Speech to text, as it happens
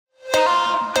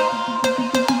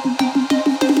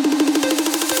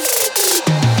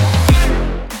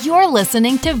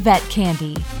listening to Vet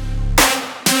Candy.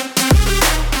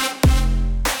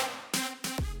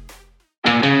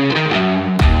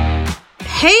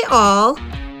 Hey all,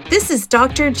 this is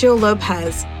Dr. Jill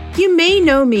Lopez. You may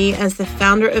know me as the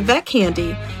founder of Vet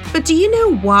Candy, but do you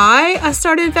know why I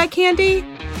started Vet Candy?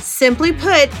 Simply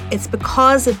put, it's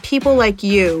because of people like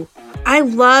you. I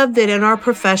love that in our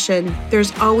profession,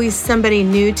 there's always somebody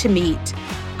new to meet.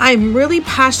 I'm really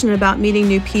passionate about meeting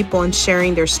new people and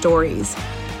sharing their stories.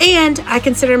 And I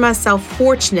consider myself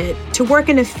fortunate to work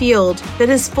in a field that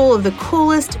is full of the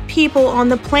coolest people on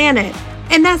the planet.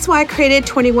 And that's why I created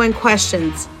 21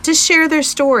 Questions, to share their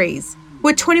stories.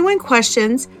 With 21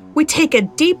 Questions, we take a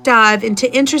deep dive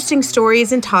into interesting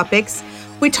stories and topics.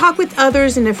 We talk with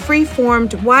others in a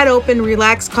free-formed, wide-open,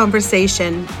 relaxed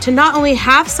conversation to not only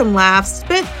have some laughs,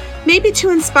 but maybe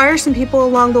to inspire some people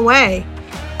along the way.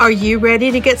 Are you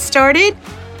ready to get started?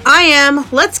 I am.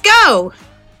 Let's go!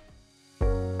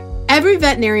 Every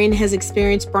veterinarian has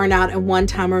experienced burnout at one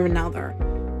time or another.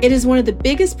 It is one of the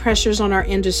biggest pressures on our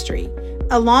industry,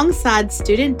 alongside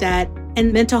student debt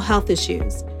and mental health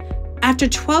issues. After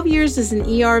 12 years as an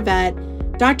ER vet,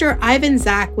 Dr. Ivan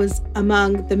Zak was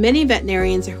among the many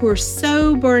veterinarians who were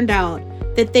so burned out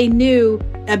that they knew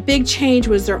a big change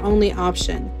was their only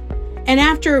option. And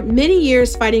after many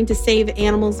years fighting to save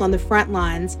animals on the front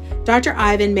lines, Dr.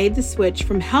 Ivan made the switch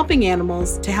from helping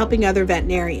animals to helping other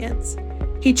veterinarians.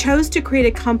 He chose to create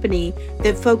a company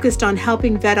that focused on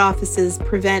helping vet offices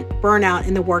prevent burnout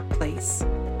in the workplace.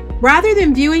 Rather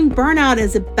than viewing burnout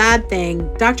as a bad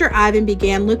thing, Dr. Ivan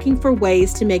began looking for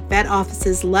ways to make vet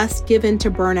offices less given to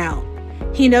burnout.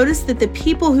 He noticed that the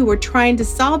people who were trying to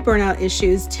solve burnout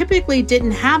issues typically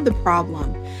didn't have the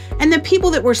problem, and the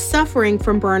people that were suffering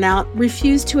from burnout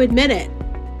refused to admit it.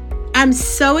 I'm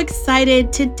so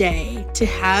excited today to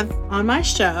have on my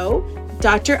show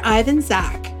Dr. Ivan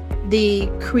Zak,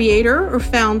 the creator or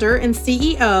founder and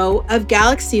CEO of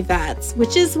Galaxy Vets,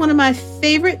 which is one of my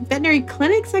favorite veterinary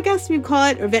clinics, I guess you'd call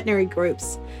it, or veterinary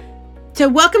groups. So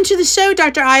welcome to the show,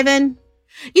 Dr. Ivan.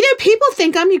 You know, people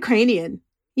think I'm Ukrainian.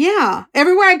 Yeah,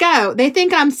 everywhere I go, they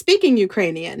think I'm speaking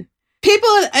Ukrainian. People,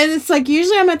 and it's like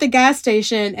usually I'm at the gas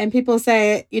station and people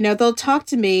say, you know, they'll talk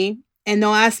to me and they'll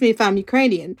ask me if I'm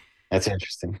Ukrainian. That's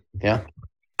interesting. Yeah.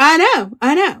 I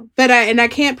know, but I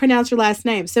can't pronounce your last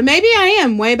name. So maybe I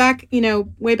am way back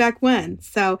when.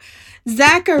 So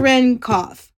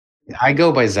Zakharenkov. I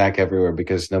go by Zach everywhere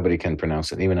because nobody can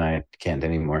pronounce it. Even I can't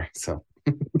anymore. So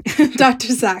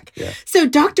Dr. Zak. Yeah. So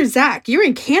Dr. Zak, you're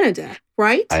in Canada,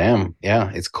 right? I am. Yeah.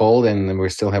 It's cold and we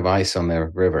still have ice on the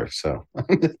river. So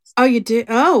Oh, you do?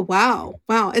 Oh,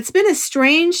 wow. It's been a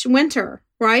strange winter,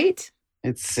 right?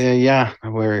 it's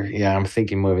I'm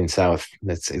thinking moving south.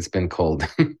 It's been cold.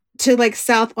 To like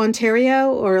South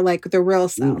Ontario or like the real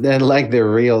South? Like the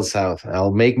real south.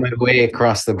 I'll make my way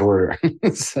across the border.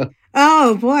 So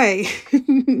Oh boy.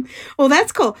 Well,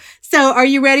 that's cool. So are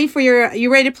you ready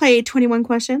you ready to play 21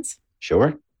 questions?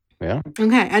 sure. Yeah.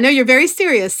 Okay. I know you're very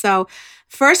serious. So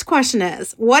first question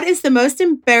is, what is the most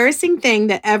embarrassing thing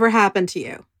that ever happened to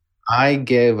you? I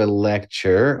gave a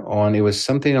lecture it was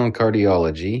something on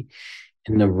cardiology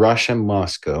in Russia,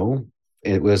 Moscow.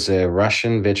 It was a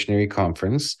Russian veterinary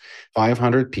conference,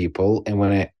 500 people. And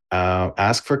when I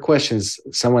asked for questions,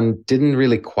 someone didn't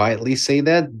really quietly say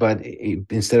that, but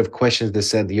instead of questions, they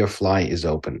said, "Your fly is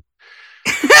open."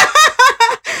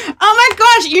 Oh my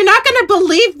gosh, you're not going to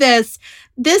believe this.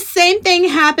 This same thing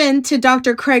happened to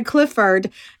Dr. Craig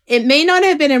Clifford. It may not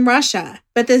have been in Russia,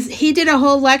 but he did a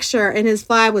whole lecture and his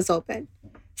fly was open.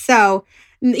 So,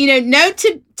 you know, note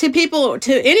to people,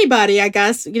 to anybody, I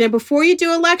guess, you know, before you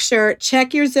do a lecture,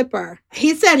 check your zipper.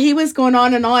 He said he was going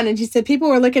on, and he said people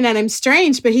were looking at him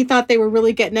strange, but he thought they were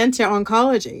really getting into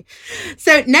oncology.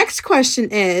 So next question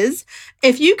is,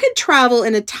 if you could travel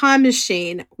in a time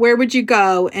machine, where would you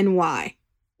go and why?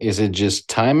 Is it just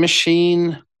time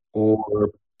machine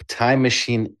or time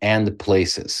machine and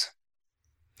places?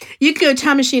 You can go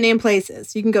time machine and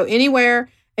places. You can go anywhere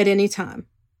at any time,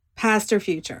 past or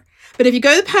future. But if you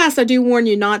go to the past, I do warn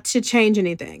you not to change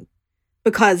anything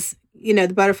because, you know,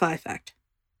 the butterfly effect.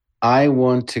 I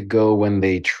want to go when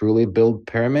they truly build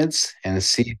pyramids and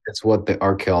see if that's what the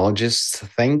archaeologists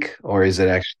think, or is it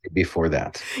actually before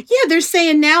that? Yeah, they're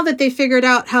saying now that they figured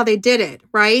out how they did it,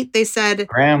 right? They said...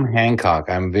 Graham Hancock,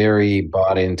 I'm very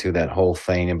bought into that whole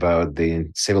thing about the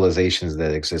civilizations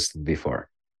that existed before.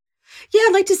 Yeah,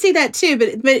 I'd like to see that too.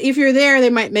 But if you're there, they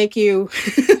might make you,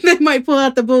 they might pull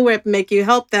out the bullwhip and make you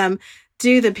help them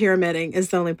do the pyramiding is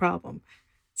the only problem.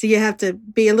 So you have to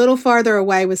be a little farther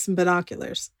away with some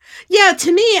binoculars. Yeah,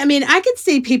 to me, I mean, I could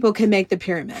see people can make the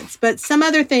pyramids, but some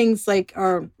other things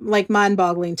are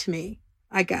mind-boggling to me.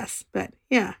 I guess. But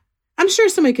yeah, I'm sure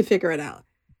somebody could figure it out.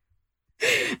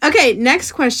 Okay,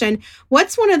 next question.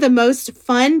 What's one of the most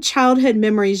fun childhood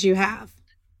memories you have?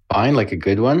 Fine, like a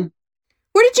good one.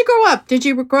 Where did you grow up? Did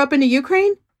you grow up in the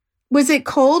Ukraine? Was it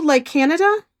cold like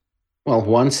Canada? Well,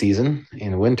 one season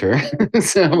in winter.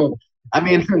 So, I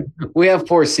mean, we have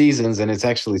 4 seasons and it's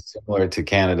actually similar to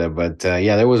Canada. But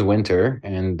yeah, there was winter.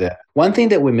 And one thing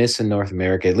that we miss in North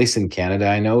America, at least in Canada,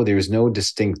 I know there's no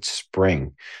distinct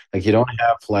spring. Like you don't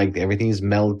have like everything's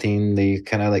melting. The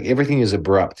kind of like everything is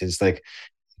abrupt. It's like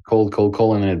cold, cold,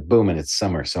 cold, and then boom, and it's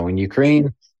summer. So in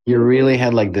Ukraine, you really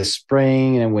had like the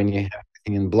spring, and when you have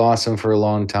everything in blossom for a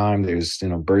long time, there's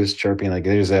birds chirping. Like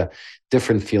there's a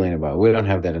different feeling about it. We don't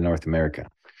have that in North America.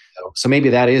 So maybe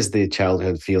that is the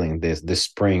childhood feeling, this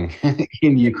spring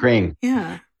in Ukraine.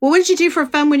 Yeah. Well, what did you do for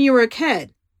fun when you were a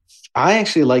kid? I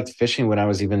actually liked fishing when I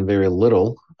was even very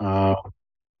little.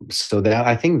 So that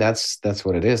I think that's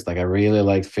what it is. Like I really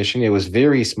liked fishing. It was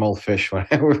very small fish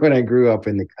when I grew up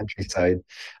in the countryside.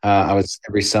 I was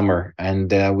every summer,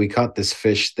 and we caught this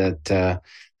fish that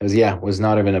was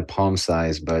not even a palm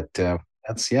size, but I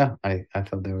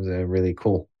thought that was really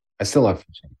cool. I still love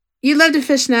fishing. You love to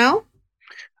fish now?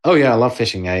 Oh yeah, I love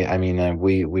fishing. I mean,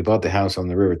 we bought the house on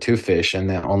the river to fish, and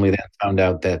then only then found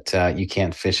out that you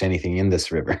can't fish anything in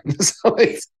this river. So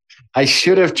I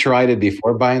should have tried it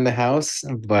before buying the house,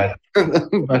 but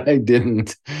but I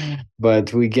didn't.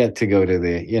 But we get to go to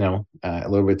a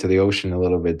little bit to the ocean, a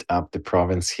little bit up the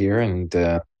province here, and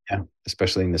yeah,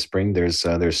 especially in the spring, there's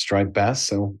striped bass.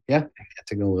 So yeah, I get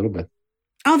to go a little bit.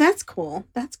 Oh, that's cool.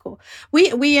 That's cool.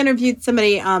 We interviewed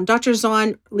somebody, Dr.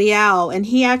 Zon Liao, and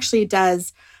he actually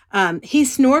does. He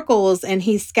snorkels and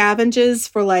he scavenges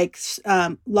for like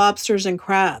lobsters and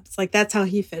crabs. Like that's how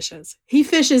he fishes. He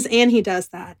fishes and he does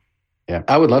that. Yeah,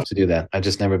 I would love to do that. I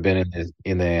just never been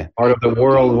in the part of the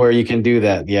world where you can do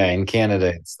that. Yeah, in Canada,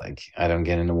 it's like I don't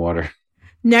get in the water.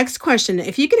 Next question: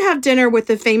 if you could have dinner with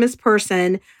a famous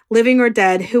person, living or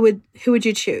dead, who would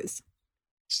you choose?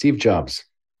 Steve Jobs.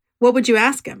 What would you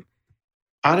ask him?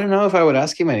 I don't know if I would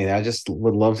ask him anything. I just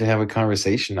would love to have a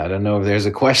conversation. I don't know if there's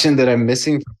a question that I'm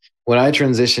missing. When I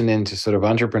transitioned into sort of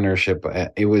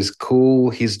entrepreneurship, it was cool,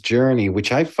 his journey,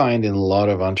 which I find in a lot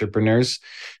of entrepreneurs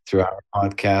through our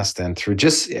podcast and through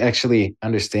just actually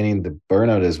understanding the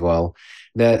burnout as well,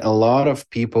 that a lot of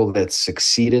people that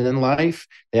succeeded in life,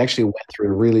 they actually went through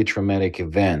a really traumatic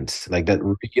event, like that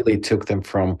really took them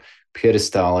from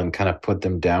pedestal and kind of put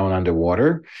them down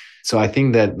underwater. So I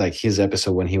think that like his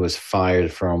episode when he was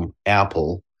fired from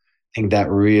Apple, I think that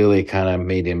really kind of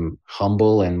made him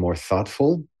humble and more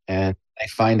thoughtful. And I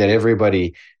find that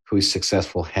everybody who's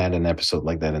successful had an episode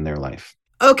like that in their life.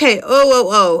 Okay.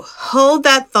 Oh. Hold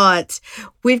that thought.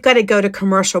 We've got to go to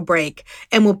commercial break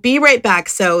and we'll be right back.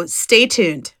 So stay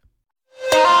tuned.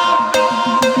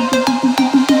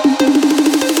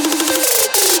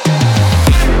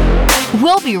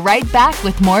 We'll be right back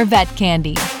with more Vet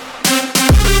Candy.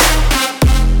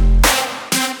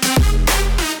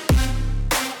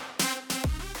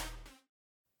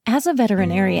 As a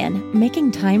veterinarian,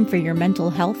 making time for your mental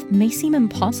health may seem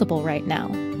impossible right now.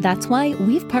 That's why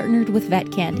we've partnered with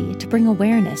Vet Candy to bring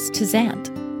awareness to Zant.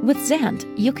 With Zant,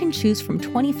 you can choose from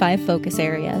 25 focus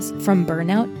areas, from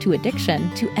burnout to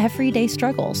addiction to everyday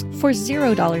struggles, for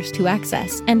 $0 to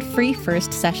access and free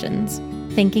first sessions.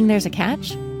 Thinking there's a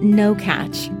catch? No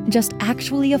catch. Just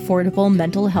actually affordable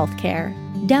mental health care.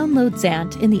 Download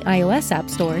Zant in the iOS App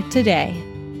Store today.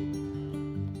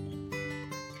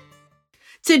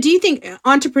 So do you think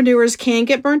entrepreneurs can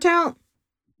get burnt out?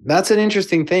 That's an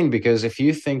interesting thing because if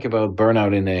you think about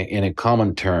burnout in a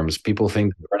common terms, people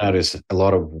think burnout is a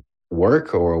lot of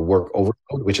work or work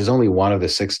overload, which is only one of the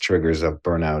 6 triggers of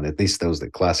burnout, at least those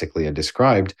that classically are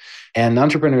described. And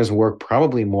entrepreneurs work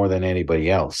probably more than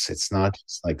anybody else. It's not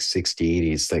just like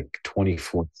 60-80, it's like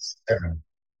 24/7.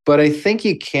 But I think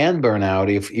you can burn out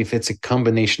if it's a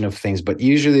combination of things. But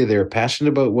usually they're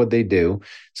passionate about what they do.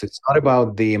 So it's not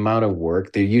about the amount of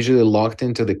work. They're usually locked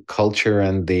into the culture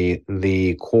and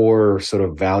the core sort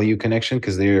of value connection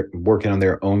because they're working on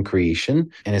their own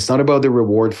creation. And it's not about the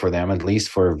reward for them, at least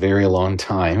for a very long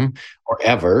time or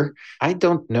ever. I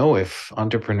don't know if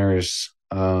entrepreneurs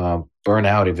burn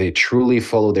out if they truly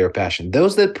follow their passion.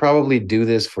 Those that probably do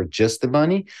this for just the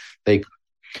money, they.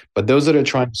 But those that are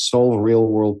trying to solve real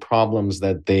world problems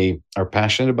that they are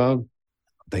passionate about, I don't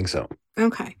think so.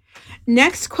 Okay.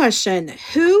 Next question.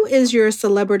 Who is your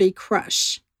celebrity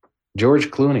crush?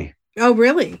 George Clooney. Oh,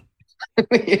 really?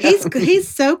 Yeah. He's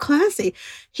so classy.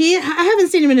 I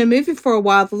haven't seen him in a movie for a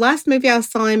while. The last movie I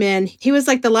saw him in, he was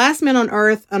like the last man on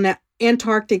Earth on the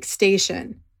Antarctic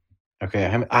station.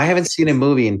 Okay, I haven't seen a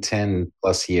movie in 10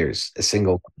 plus years, a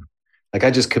single one. Like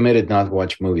I just committed not to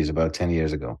watch movies about 10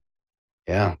 years ago.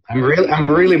 Yeah, I'm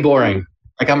really boring.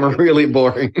 Like I'm really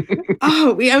boring.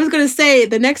 Oh, I was going to say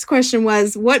the next question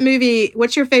was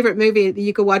what's your favorite movie that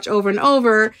you could watch over and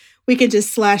over? We could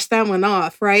just slash that one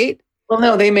off, right? Well,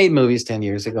 no, they made movies 10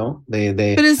 years ago. They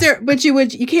But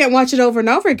you can't watch it over and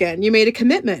over again. You made a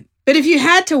commitment. But if you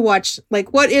had to watch,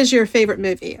 like, what is your favorite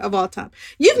movie of all time?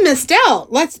 You've missed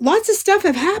out. Lots of stuff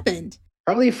have happened.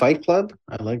 probably Fight Club.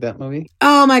 I like that movie.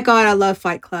 Oh my God, I love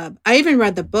Fight Club. I even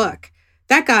read the book.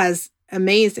 That guy's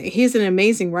amazing. He's an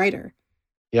amazing writer.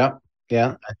 Yeah,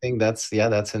 yeah. I think that's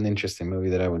an interesting movie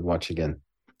that I would watch again.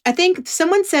 I think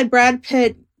someone said Brad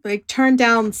Pitt like turned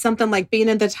down something like being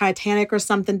in the Titanic or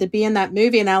something to be in that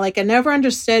movie. And I never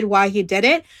understood why he did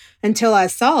it until I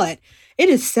saw it. It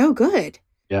is so good.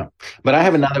 Yeah, but I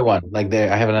have another one. I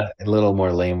have a little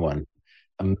more lame one.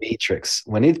 A Matrix.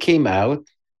 When it came out,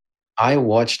 I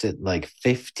watched it like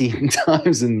 15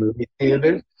 times in movie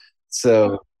theater.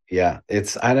 So yeah,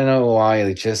 I don't know why.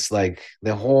 It's just like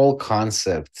the whole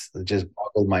concept just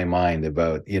boggled my mind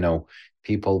about,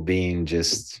 people being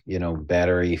just,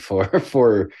 battery for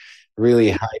for really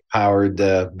high powered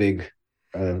big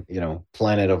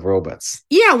planet of robots.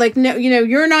 Yeah, like no,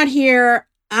 you're not here,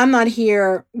 I'm not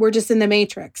here. We're just in the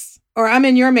Matrix. Or I'm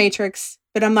in your Matrix,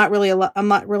 but I'm not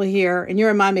really here, and you're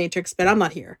in my Matrix, but I'm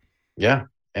not here. Yeah.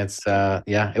 It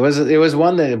was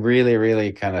one that really,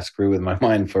 really kind of screwed with my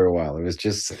mind for a while. It was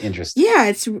just interesting.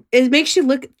 Yeah, it makes you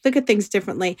look at things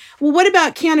differently. Well, what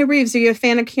about Keanu Reeves? Are you a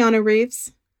fan of Keanu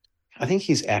Reeves? I think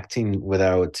he's acting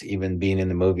without even being in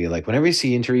the movie. Like whenever you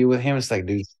see interview with him, it's like,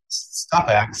 dude,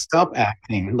 stop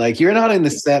acting. Like you're not in the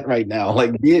set right now.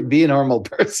 Like be a normal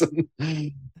person.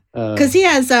 Because he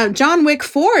has John Wick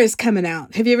 4 is coming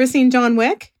out. Have you ever seen John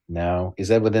Wick? No, is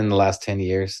that within the last 10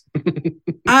 years?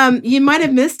 You might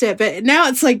have missed it, but now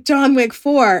it's like John Wick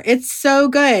 4. It's so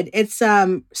good. It's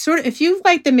sort of, if you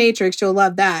like The Matrix, you'll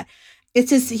love that.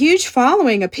 It's this huge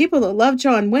following of people that love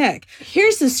John Wick.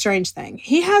 Here's the strange thing.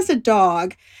 He has a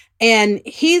dog, and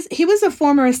he was a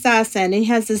former assassin, and he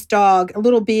has this dog, a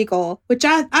little beagle, which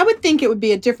I would think it would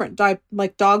be a different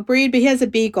dog breed, but he has a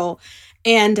beagle.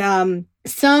 And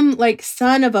some like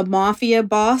son of a mafia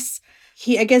boss,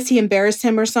 I guess he embarrassed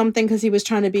him or something because he was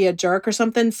trying to be a jerk or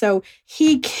something. So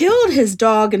he killed his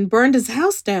dog and burned his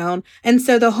house down. And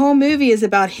so the whole movie is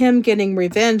about him getting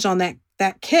revenge on that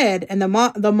kid, and the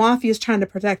mafia is trying to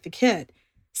protect the kid.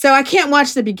 So I can't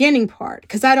watch the beginning part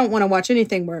because I don't want to watch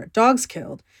anything where a dog's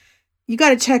killed. You got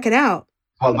to check it out.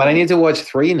 Well, but I need to watch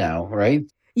 3 now, right?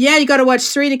 Yeah, you got to watch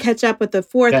 3 to catch up with the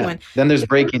 4th one. Then there's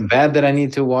Breaking Bad that I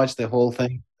need to watch the whole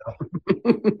thing.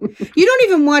 You don't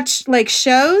even watch like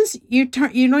shows. You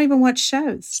don't even watch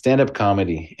shows. Stand-up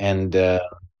comedy, and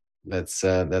that's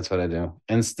what I do.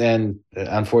 And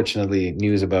unfortunately,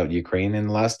 news about Ukraine in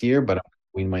the last year, but I'll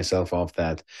wean myself off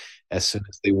that as soon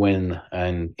as they win,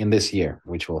 and in this year,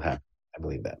 which will happen. I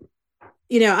believe that.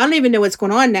 I don't even know what's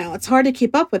going on now. It's hard to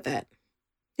keep up with it.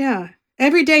 Yeah,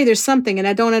 every day there's something, and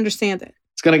I don't understand it.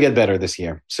 It's gonna get better this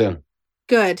year soon.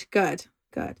 Good.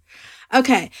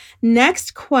 Okay,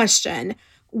 next question.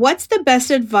 What's the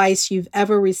best advice you've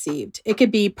ever received? It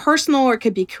could be personal or it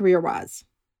could be career-wise.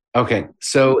 Okay,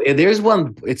 so there's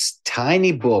one. It's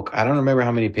tiny book. I don't remember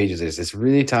how many pages it is. It's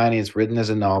really tiny. It's written as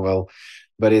a novel,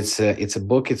 but it's a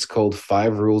book. It's called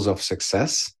 5 Rules of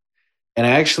Success. And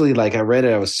I actually, I read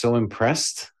it. I was so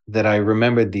impressed that I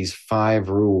remembered these 5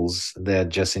 rules that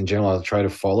just in general I'll try to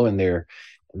follow, and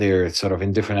they're sort of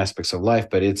in different aspects of life.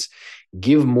 But it's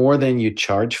give more than you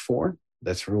charge for.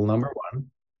 That's rule number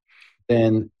 1.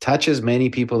 Then touch as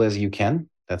many people as you can.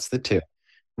 That's the 2.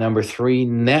 Number 3,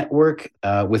 network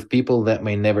with people that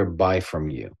may never buy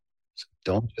from you. So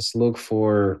don't just look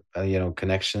for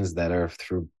connections that are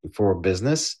for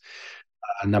business.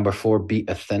 Number 4, be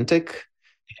authentic.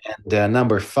 And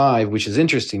number 5, which is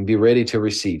interesting, be ready to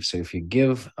receive. So if you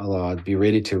give a lot, be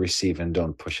ready to receive and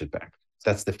don't push it back.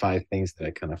 That's the 5 things that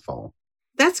I kind of follow.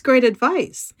 That's great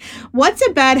advice. What's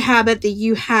a bad habit that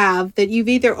you have that you've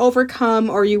either overcome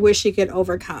or you wish you could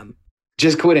overcome?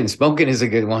 Just quitting. Smoking is a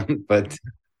good one, but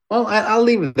well, I'll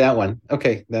leave with that one.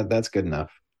 Okay, that's good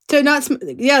enough. So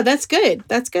yeah, that's good.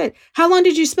 That's good. How long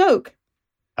did you smoke?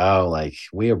 Oh,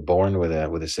 we are born with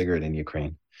a cigarette in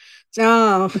Ukraine.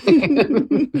 Oh,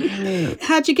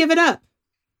 how'd you give it up?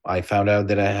 I found out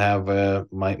that I have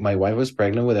my wife was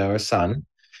pregnant with our son,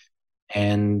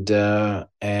 and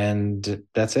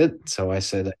that's it. So I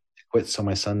said I quit so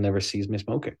my son never sees me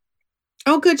smoking.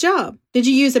 Oh, good job. Did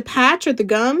you use a patch or the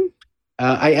gum?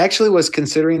 I actually was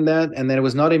considering that, and then it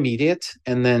was not immediate.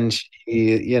 And then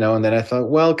and then I thought,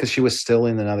 well, because she was still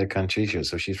in another country,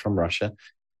 so she's from Russia.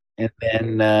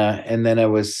 And then I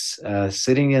was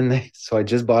sitting in so I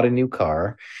just bought a new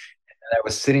car, and I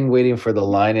was sitting waiting for the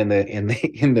line in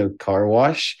the car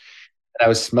wash, and I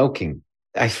was smoking.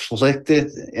 I flicked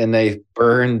it, and I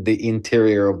burned the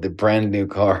interior of the brand new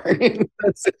car.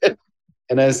 That's it.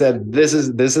 And I said, "This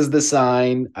is the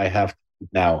sign I have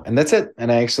now," and that's it.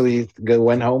 And I actually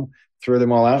went home, threw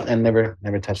them all out, and never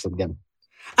touched them again.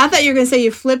 I thought you were going to say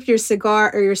you flipped your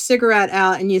cigar or your cigarette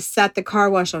out and you set the car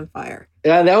wash on fire.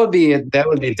 Yeah, that would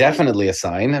be definitely a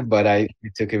sign, but I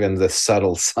took even the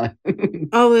subtle sign.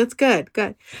 Oh, that's good.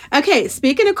 Good. Okay,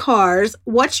 speaking of cars,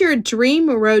 what's your dream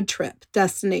road trip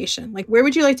destination? Like, where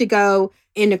would you like to go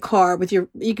in a car you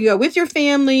could go with your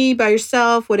family, by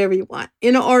yourself, whatever you want,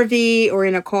 in an RV or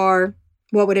in a car?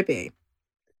 What would it be?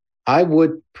 I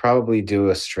would probably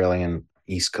do Australian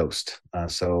East Coast.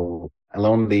 So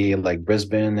along the like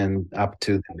Brisbane and up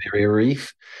to the Barrier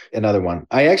Reef. Another one.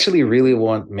 I actually really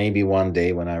want maybe one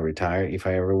day when I retire, if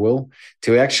I ever will,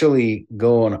 to actually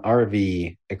go on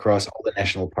RV across all the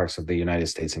national parks of the United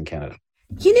States and Canada.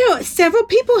 Several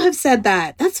people have said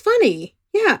that. That's funny.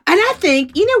 Yeah. And I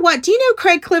think, you know what? Do you know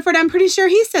Craig Clifford? I'm pretty sure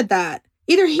he said that.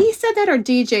 Either he said that or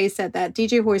DJ said that,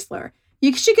 DJ Hoisler.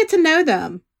 You should get to know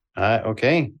them.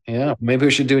 Okay. Yeah. Maybe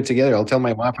we should do it together. I'll tell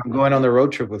my wife I'm going on the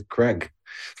road trip with Craig.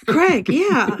 Craig,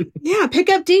 yeah. Yeah. Pick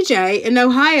up DJ in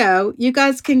Ohio. You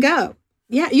guys can go.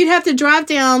 Yeah. You'd have to drive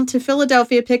down to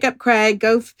Philadelphia, pick up Craig,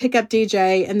 go pick up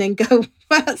DJ, and then go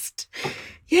west.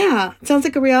 Yeah. Sounds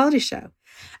like a reality show.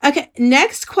 Okay.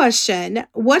 Next question.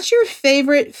 What's your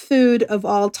favorite food of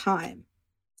all time?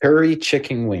 Curry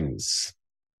chicken wings.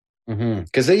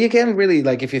 Because you can really,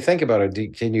 like, if you think about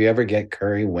it, can you ever get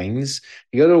curry wings?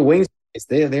 You go to a wings place,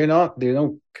 they're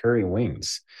no curry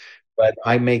wings, but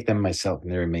I make them myself and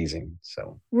they're amazing.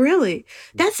 So really,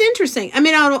 that's interesting. I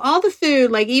mean, out of all the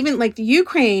food, like even like the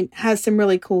Ukraine has some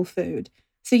really cool food.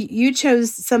 So you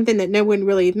chose something that no one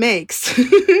really makes.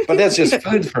 But that's just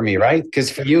food for me, right? Because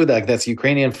for you, like that's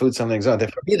Ukrainian food, something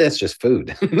exotic. For me, that's just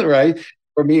food, right?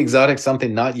 For me, exotic,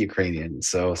 something not Ukrainian.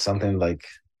 So something like.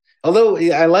 Although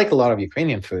I like a lot of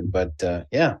Ukrainian food, but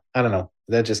yeah, I don't know.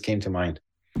 That just came to mind.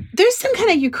 There's some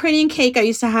kind of Ukrainian cake I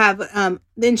used to have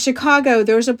in Chicago.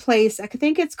 There's a place, I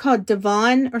think it's called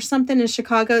Devon or something in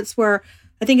Chicago. It's where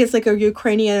I think it's like a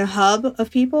Ukrainian hub of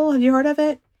people. Have you heard of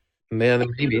it? Yeah,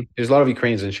 maybe. There's a lot of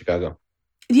Ukrainians in Chicago.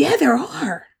 Yeah, there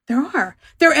are.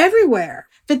 They're everywhere.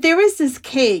 But there was this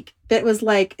cake that was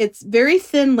like, it's very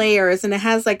thin layers and it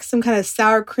has like some kind of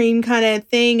sour cream kind of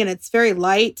thing and it's very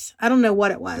light. I don't know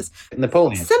what it was.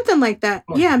 Napoleon. Something like that.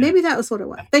 Yeah, maybe that was what it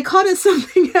was. They called it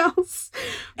something else.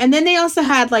 And then they also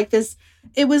had like this,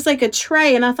 it was like a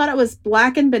tray and I thought it was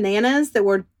blackened bananas that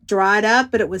were dried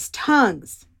up, but it was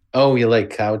tongues. Oh, you like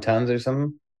cow tongues or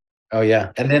something? Oh,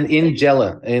 yeah. And then in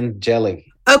jelly.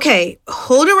 Okay,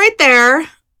 hold it right there.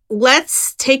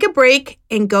 Let's take a break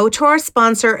and go to our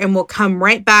sponsor, and we'll come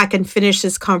right back and finish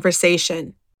this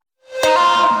conversation.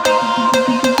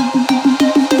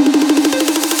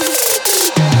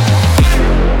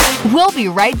 We'll be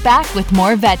right back with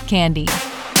more Vet Candy.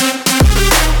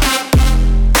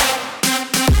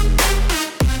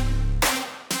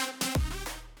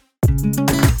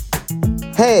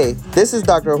 Hey, this is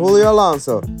Dr. Julio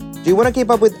Alonso. Do you want to keep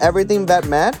up with everything vet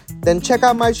med? Then check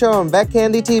out my show on Vet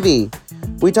Candy TV.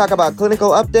 We talk about clinical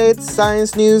updates,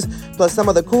 science news, plus some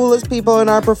of the coolest people in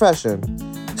our profession.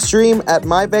 Stream at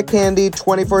My Vet Candy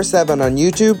 24/7 on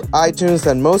YouTube, iTunes,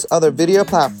 and most other video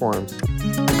platforms.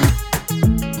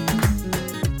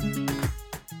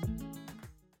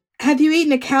 Have you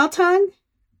eaten a cow tongue?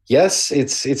 Yes,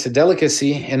 it's a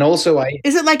delicacy, and also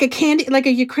Is it like a candy, like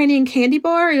a Ukrainian candy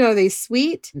bar? Are they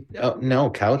sweet? Oh,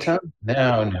 no, cow tongue?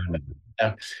 No.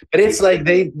 But it's like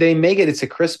they make it. It's a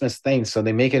Christmas thing, so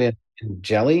they make it in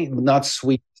jelly, not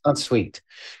sweet. It's not sweet.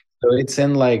 So it's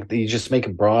in like you just make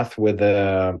a broth with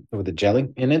the jelly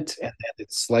in it, and then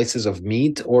it's slices of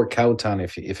meat or cow tongue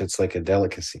if it's like a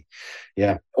delicacy.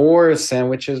 Yeah, or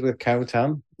sandwiches with cow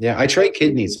tongue. Yeah, I tried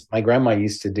kidneys. My grandma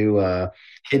used to do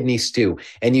kidney stew,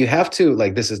 and you have to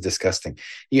this is disgusting.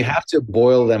 You have to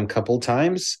boil them a couple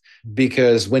times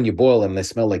because when you boil them, they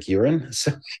smell like urine.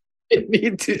 So.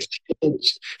 Need to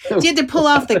change. You had to pull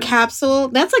off the capsule.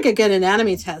 That's like a good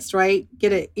anatomy test, right?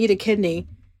 Eat a kidney.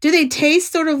 Do they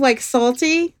taste sort of like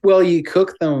salty? Well, you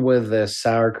cook them with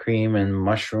sour cream and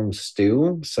mushroom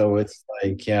stew, so it's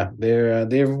like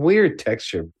they're weird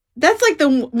texture. That's like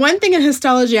the one thing in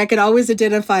histology I could always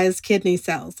identify as kidney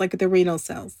cells, like the renal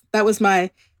cells. That was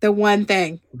the one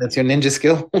thing. That's your ninja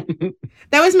skill?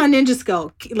 That was my ninja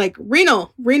skill, like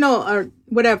renal or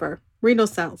whatever, renal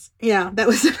cells. Yeah, that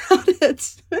was about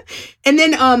it. And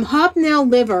then hobnail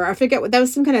liver, I forget what, that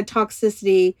was some kind of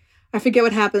toxicity. I forget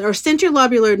what happened. Or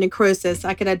centrilobular necrosis,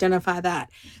 I could identify that.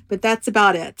 But that's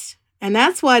about it. And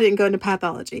that's why I didn't go into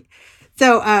pathology.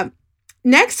 So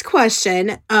next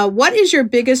question, what is your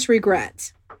biggest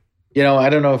regret? I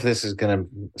don't know if this is going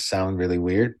to sound really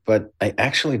weird, but I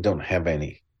actually don't have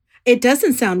any. It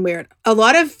doesn't sound weird. A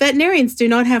lot of veterinarians do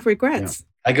not have regrets.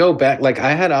 Yeah. I go back, like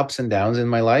I had ups and downs in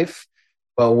my life,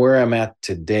 but where I'm at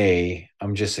today,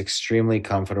 I'm just extremely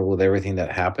comfortable with everything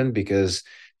that happened because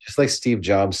just like Steve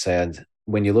Jobs said,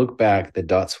 when you look back, the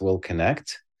dots will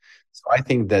connect. So I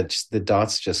think that the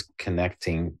dots just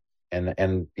connecting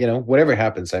and whatever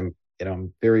happens, I'm a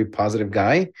very positive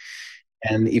guy.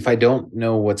 And if I don't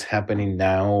know what's happening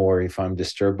now, or if I'm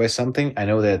disturbed by something, I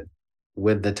know that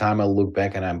with the time I'll look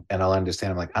back and I'll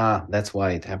understand. I'm like, that's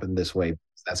why it happened this way.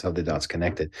 That's how the dots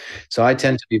connected. So I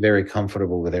tend to be very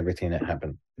comfortable with everything that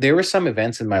happened. There were some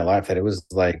events in my life that it was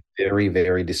like very,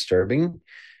 very disturbing.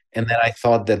 And then I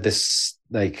thought that this,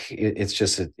 like, it's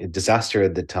just a disaster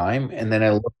at the time. And then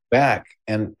I looked back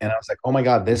and I was like, oh my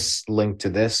God, this linked to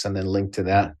this and then linked to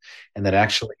that. And that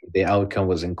actually the outcome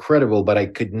was incredible, but I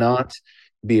could not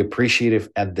be appreciative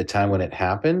at the time when it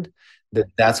happened,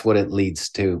 that's what it leads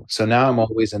to. So now I'm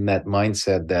always in that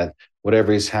mindset that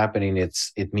whatever is happening,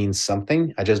 it means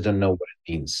something. I just don't know what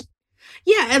it means.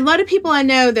 Yeah, a lot of people I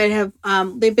know that have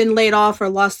they've been laid off or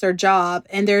lost their job,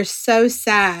 and they're so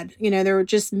sad. They're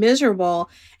just miserable.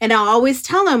 And I always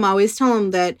tell them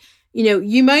that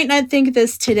you might not think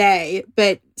this today,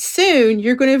 but soon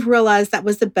you're going to realize that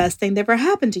was the best thing that ever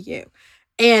happened to you.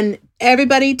 And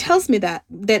everybody tells me that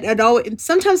it always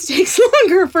sometimes takes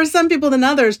longer for some people than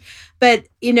others, but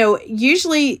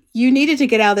usually you needed to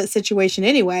get out of that situation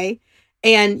anyway,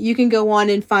 and you can go on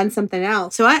and find something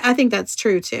else. So I think that's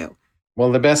true too.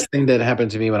 Well, the best thing that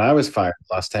happened to me when I was fired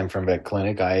last time from vet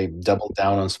clinic, I doubled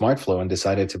down on SmartFlow and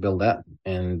decided to build that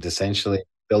and essentially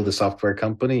build a software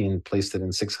company and placed it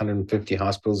in 650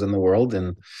 hospitals in the world.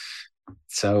 And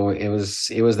so it was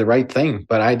the right thing,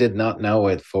 but I did not know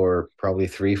it for probably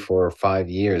 3, 4, or 5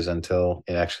 years until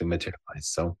it actually materialized.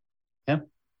 So, yeah.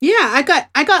 Yeah,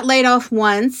 I got laid off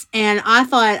once, and I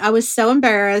thought I was so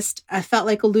embarrassed. I felt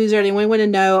like a loser. Anyone would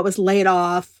know I was laid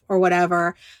off or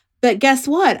whatever. But guess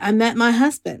what? I met my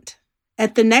husband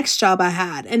at the next job I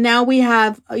had. And now we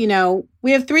have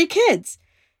 3 kids.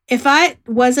 If I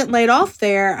wasn't laid off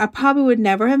there, I probably would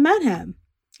never have met him.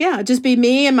 Yeah, it'd just be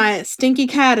me and my stinky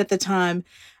cat at the time,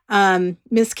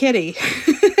 Miss Kitty.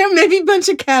 Maybe a bunch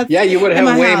of cats. Yeah, you would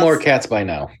have way more cats by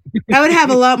now. I would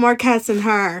have a lot more cats than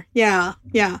her. Yeah.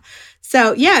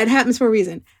 So, yeah, it happens for a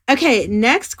reason. Okay,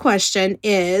 next question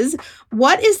is,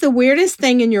 what is the weirdest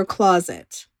thing in your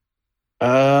closet?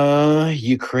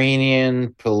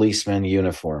 Ukrainian policeman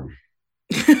uniform.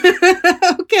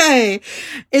 Okay.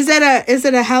 Is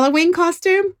it a Halloween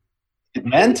costume? It's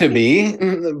meant to be,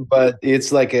 but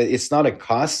it's not a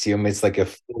costume. It's like a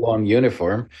full-on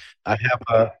uniform. I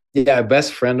have a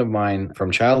best friend of mine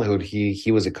from childhood.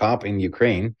 He was a cop in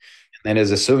Ukraine. And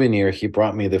as a souvenir, he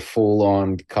brought me the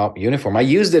full-on cop uniform. I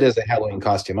used it as a Halloween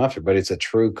costume after, but it's a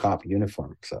true cop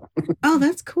uniform. So. Oh,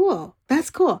 that's cool.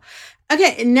 That's cool.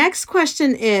 Okay, next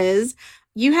question is,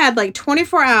 you had like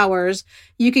 24 hours.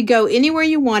 You could go anywhere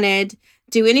you wanted,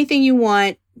 do anything you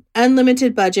want,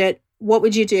 unlimited budget. What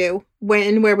would you do? When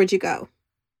and where would you go?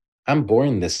 I'm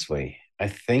born this way. I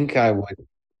think I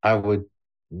would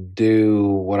do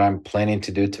what I'm planning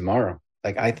to do tomorrow.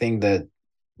 Like, I think that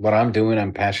what I'm doing,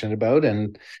 I'm passionate about.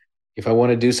 And if I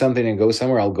want to do something and go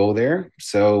somewhere, I'll go there.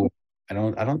 So I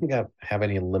don't think I have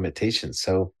any limitations.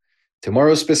 So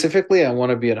tomorrow specifically, I want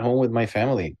to be at home with my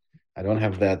family. I don't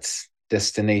have that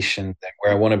destination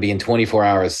where I want to be in 24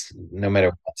 hours, no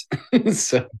matter what.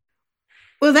 So.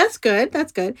 Well, that's good.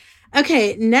 That's good.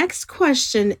 Okay, next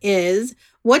question is,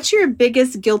 what's your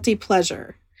biggest guilty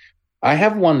pleasure? I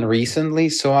have one recently.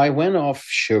 So I went off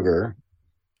sugar.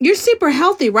 You're super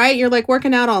healthy, right? You're like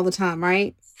working out all the time,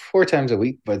 right? 4 times a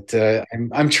week, but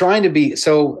I'm trying to be.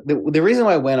 So the reason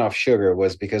why I went off sugar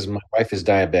was because my wife is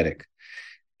diabetic.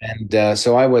 And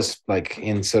so I was like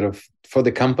in sort of, for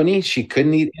the company, she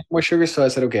couldn't eat more sugar. So I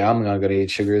said, okay, I'm not going to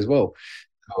eat sugar as well.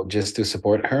 So just to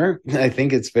support her. I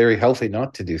think it's very healthy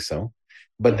not to do so.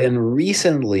 But then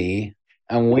recently,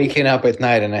 I'm waking up at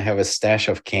night and I have a stash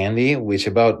of candy, which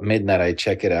about midnight, I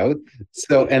check it out.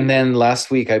 So, and then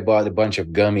last week I bought a bunch of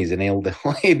gummies and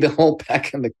ate the whole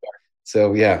pack in the car.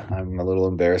 So yeah, I'm a little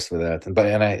embarrassed with that,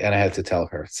 and I had to tell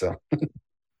her. So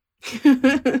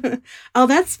Oh,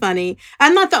 that's funny.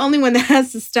 I'm not the only one that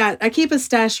has a stash. I keep a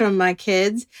stash from my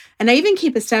kids, and I even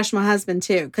keep a stash from my husband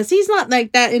too, because he's not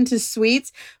like that into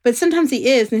sweets, but sometimes he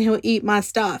is, and he'll eat my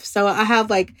stuff. So I have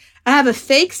a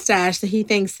fake stash that he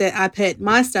thinks that I put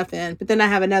my stuff in, but then I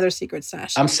have another secret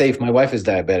stash. I'm safe. My wife is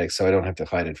diabetic, so I don't have to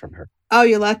hide it from her. Oh,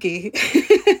 you're lucky.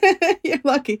 You're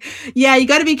lucky. Yeah, you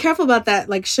got to be careful about that,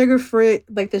 like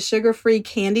the sugar-free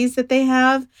candies that they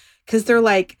have, because they're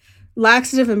like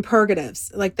laxative and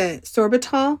purgatives, like the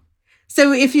sorbitol.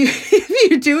 So if you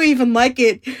if you do even like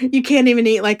it, you can't even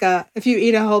eat if you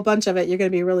eat a whole bunch of it, you're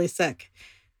going to be really sick.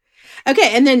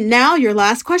 Okay, and then now your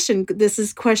last question. This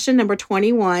is question number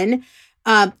 21.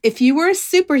 If you were a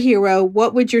superhero,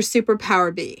 what would your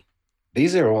superpower be?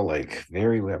 These are all like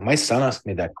very weird. My son asked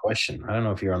me that question. I don't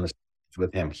know if you're on this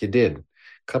with him. He did a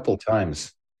couple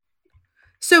times.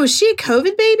 So is she a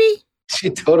COVID baby? She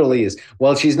totally is.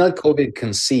 Well, she's not COVID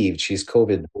conceived. She's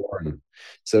COVID born.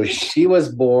 So she was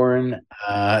born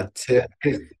to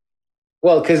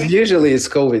well, because usually it's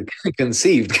COVID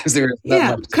conceived because there's not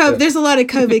Yeah, much to there's a lot of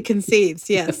COVID conceives.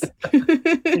 Yes.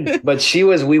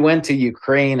 but we went to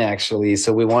Ukraine actually.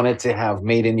 So we wanted to have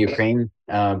made in Ukraine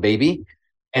baby.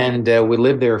 And we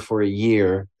lived there for a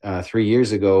year, 3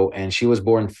 years ago. And she was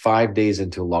born 5 days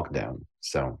into lockdown.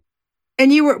 So,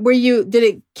 And did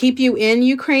it keep you in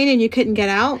Ukraine and you couldn't get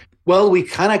out? well, we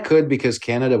kind of could because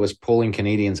Canada was pulling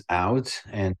Canadians out.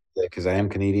 And because I am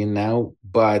Canadian now,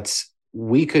 but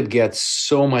we could get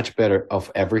so much better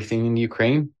of everything in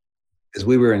Ukraine because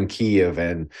we were in Kiev.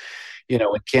 And, in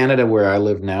Canada, where I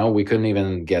live now, we couldn't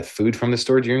even get food from the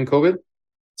store during COVID.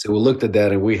 So we looked at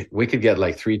that and we could get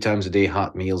like 3 times a day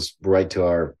hot meals right to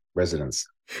our residence.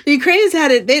 The Ukrainians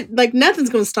had it. Nothing's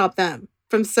going to stop them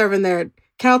from serving their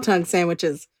cow tongue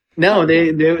sandwiches. No,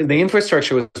 the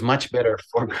infrastructure was much better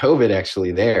for COVID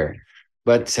actually there.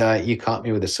 But you caught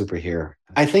me with a superhero.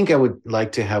 I think I would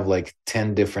like to have like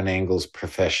 10 different angles,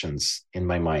 professions in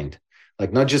my mind.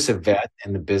 Like not just a vet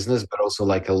in the business, but also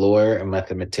like a lawyer, a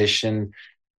mathematician,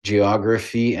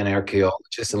 geography, and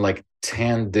archaeologist, and like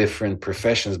 10 different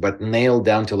professions, but nailed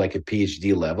down to like a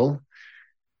PhD level.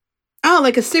 Oh,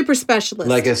 like a super specialist.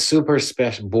 Like a super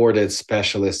special boarded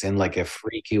specialist in like a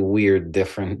freaky, weird,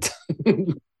 different.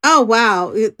 Oh,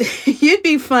 wow. You'd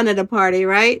be fun at a party,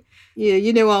 right?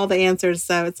 You know all the answers.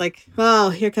 So it's like, oh,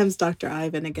 here comes Dr.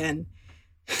 Ivan again.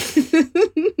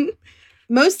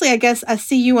 Mostly, I guess I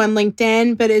see you on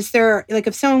LinkedIn, but is there like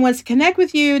if someone wants to connect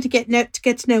with you to get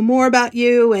to know more about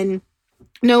you and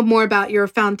know more about your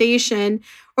foundation,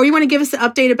 or you want to give us an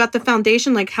update about the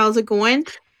foundation, like how's it going?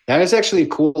 That is actually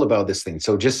cool about this thing.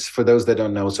 So just for those that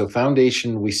don't know, so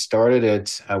foundation, we started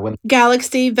it when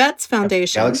Galaxy Vets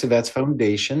Foundation. Galaxy Vets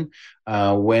Foundation.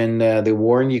 When the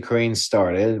war in Ukraine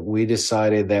started, we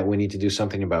decided that we need to do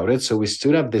something about it. So we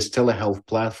stood up this telehealth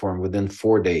platform within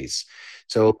 4 days.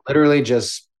 So literally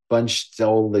just bunched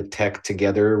all the tech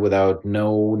together without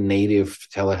no native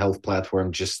telehealth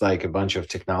platform, just like a bunch of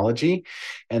technology.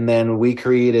 And then we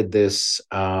created this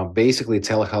basically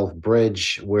telehealth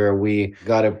bridge where we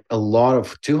got a lot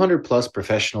of 200 plus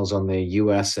professionals on the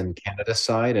US and Canada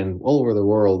side and all over the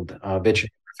world,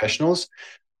 veterinary professionals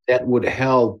that would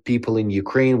help people in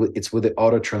Ukraine. It's with the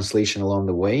auto translation along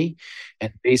the way.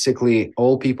 And basically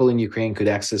all people in Ukraine could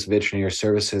access veterinary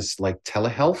services like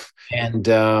telehealth. And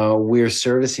we're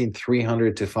servicing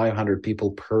 300 to 500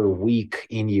 people per week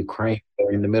in Ukraine.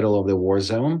 They're in the middle of the war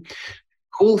zone.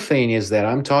 Cool thing is that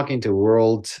I'm talking to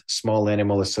World Small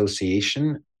Animal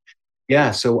Association.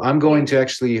 Yeah, so I'm going to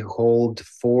actually hold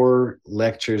 4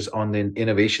 lectures on the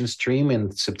innovation stream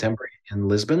in September in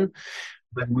Lisbon.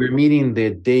 But we're meeting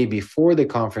the day before the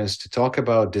conference to talk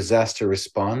about disaster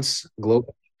response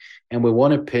globally. And we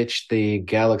want to pitch the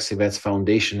Galaxy Vets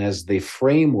Foundation as the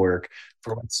framework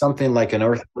for something like an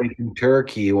earthquake in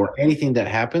Turkey or anything that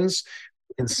happens.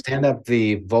 We can stand up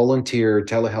the volunteer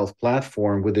telehealth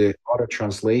platform with the auto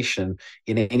translation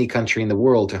in any country in the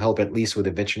world to help at least with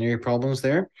the veterinary problems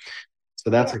there. So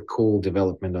that's a cool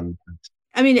development on that.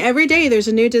 I mean, every day there's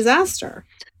a new disaster.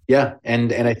 Yeah,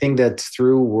 and I think that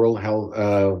through World Health,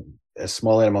 a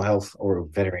small animal health or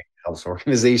veterinary health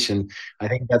organization, I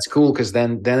think that's cool because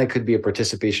then it could be a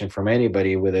participation from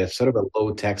anybody with a sort of a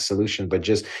low tech solution. But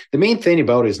just the main thing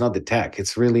about it is not the tech;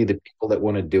 it's really the people that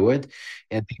want to do it,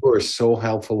 and people are so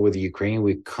helpful with Ukraine.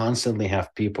 We constantly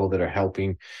have people that are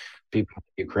helping people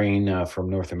in Ukraine from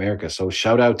North America. So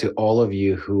shout out to all of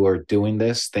you who are doing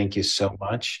this. Thank you so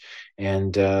much.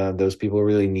 And those people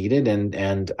really need it.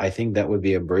 And I think that would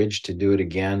be a bridge to do it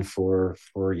again for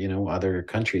other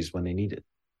countries when they need it.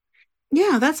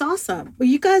 Yeah, that's awesome. Well,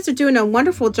 you guys are doing a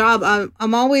wonderful job.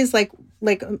 I'm always like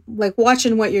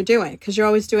watching what you're doing because you're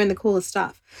always doing the coolest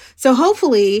stuff. So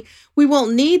hopefully we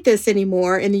won't need this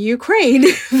anymore in the Ukraine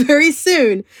very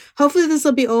soon. Hopefully this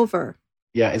will be over.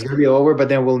 Yeah, it's going to be over, but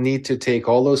then we'll need to take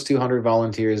all those 200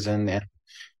 volunteers and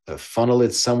funnel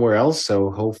it somewhere else. So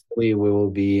hopefully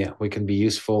we can be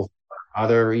useful for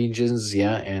other regions,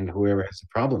 yeah, and whoever has the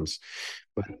problems.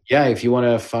 But yeah, if you want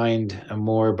to find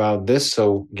more about this,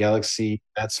 so Galaxy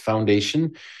Vets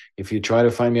Foundation. If you try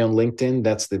to find me on LinkedIn,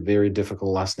 that's the very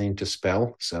difficult last name to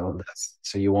spell. So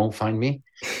you won't find me.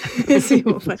 So you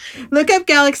won't look up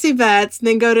Galaxy Vets, and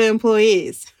then go to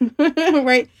employees,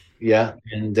 right? Yeah,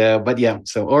 and but yeah,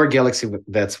 so or Galaxy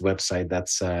Vets website.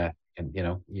 That's and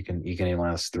you can email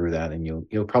us through that, and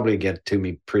you'll probably get to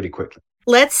me pretty quickly.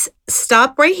 Let's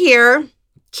stop right here.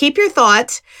 Keep your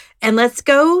thought, and let's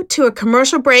go to a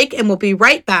commercial break, and we'll be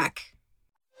right back.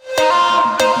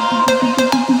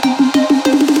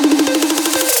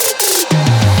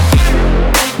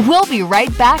 We'll be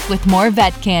right back with more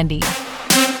Vet Candy.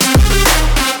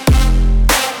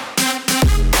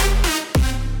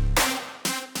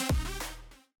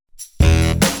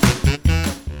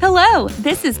 Hello,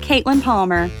 this is Caitlin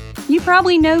Palmer. You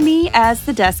probably know me as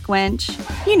the Desk Wench.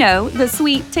 You know, the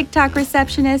sweet TikTok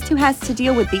receptionist who has to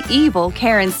deal with the evil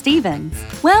Karen Stevens.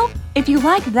 Well, if you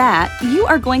like that, you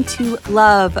are going to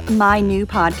love my new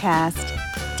podcast,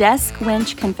 Desk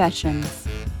Wench Confessions.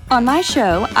 On my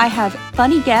show, I have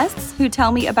funny guests who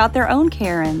tell me about their own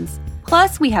Karens.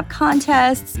 Plus, we have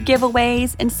contests,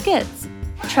 giveaways, and skits.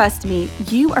 Trust me,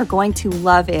 you are going to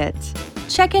love it.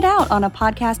 Check it out on a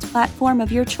podcast platform of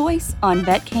your choice on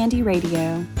Vet Candy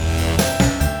Radio.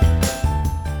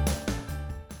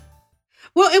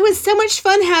 Well, it was so much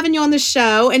fun having you on the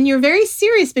show, and you're very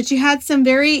serious, but you had some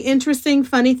very interesting,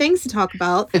 funny things to talk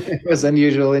about. It was an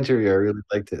unusual interview. I really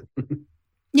liked it.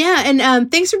 Yeah,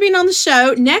 and thanks for being on the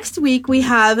show. Next week, we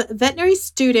have veterinary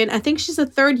student, I think she's a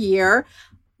third year,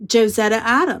 Josetta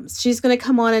Adams. She's going to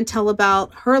come on and tell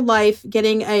about her life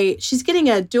she's getting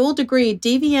a dual degree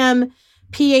DVM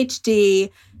PhD,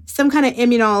 some kind of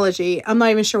immunology. I'm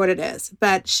not even sure what it is,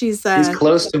 but she's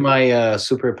close to my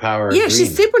superpower. Yeah, dream.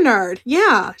 she's super nerd.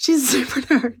 Yeah, she's super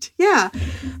nerd. Yeah.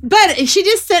 But she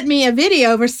just sent me a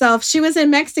video of herself. She was in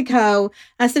Mexico.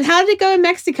 I said, how did it go in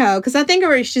Mexico? Because I think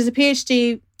she's a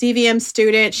PhD DVM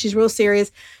student. She's real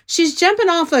serious. She's jumping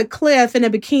off a cliff in a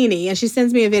bikini, and she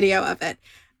sends me a video of it.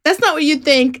 That's not what you'd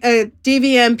think a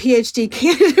DVM PhD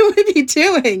candidate would be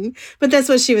doing, but that's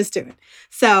what she was doing.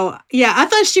 So, yeah, I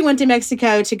thought she went to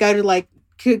Mexico to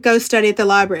go study at the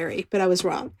library, but I was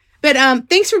wrong. But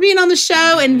thanks for being on the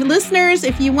show. And listeners,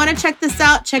 if you want to check this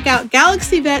out, check out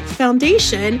Galaxy Vet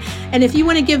Foundation. And if you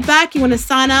want to give back, you want to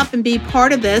sign up and be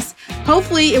part of this,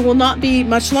 hopefully it will not be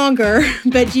much longer,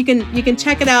 but you can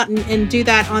check it out and do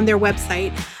that on their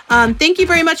website. Thank you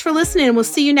very much for listening, and we'll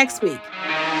see you next week.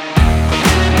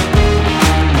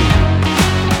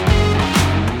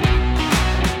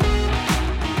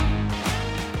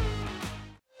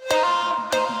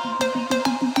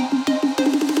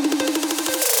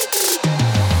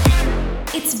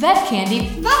 It's Vet Candy.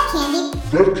 Vet Candy.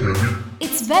 Vet Candy.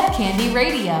 It's Vet Candy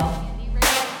Radio.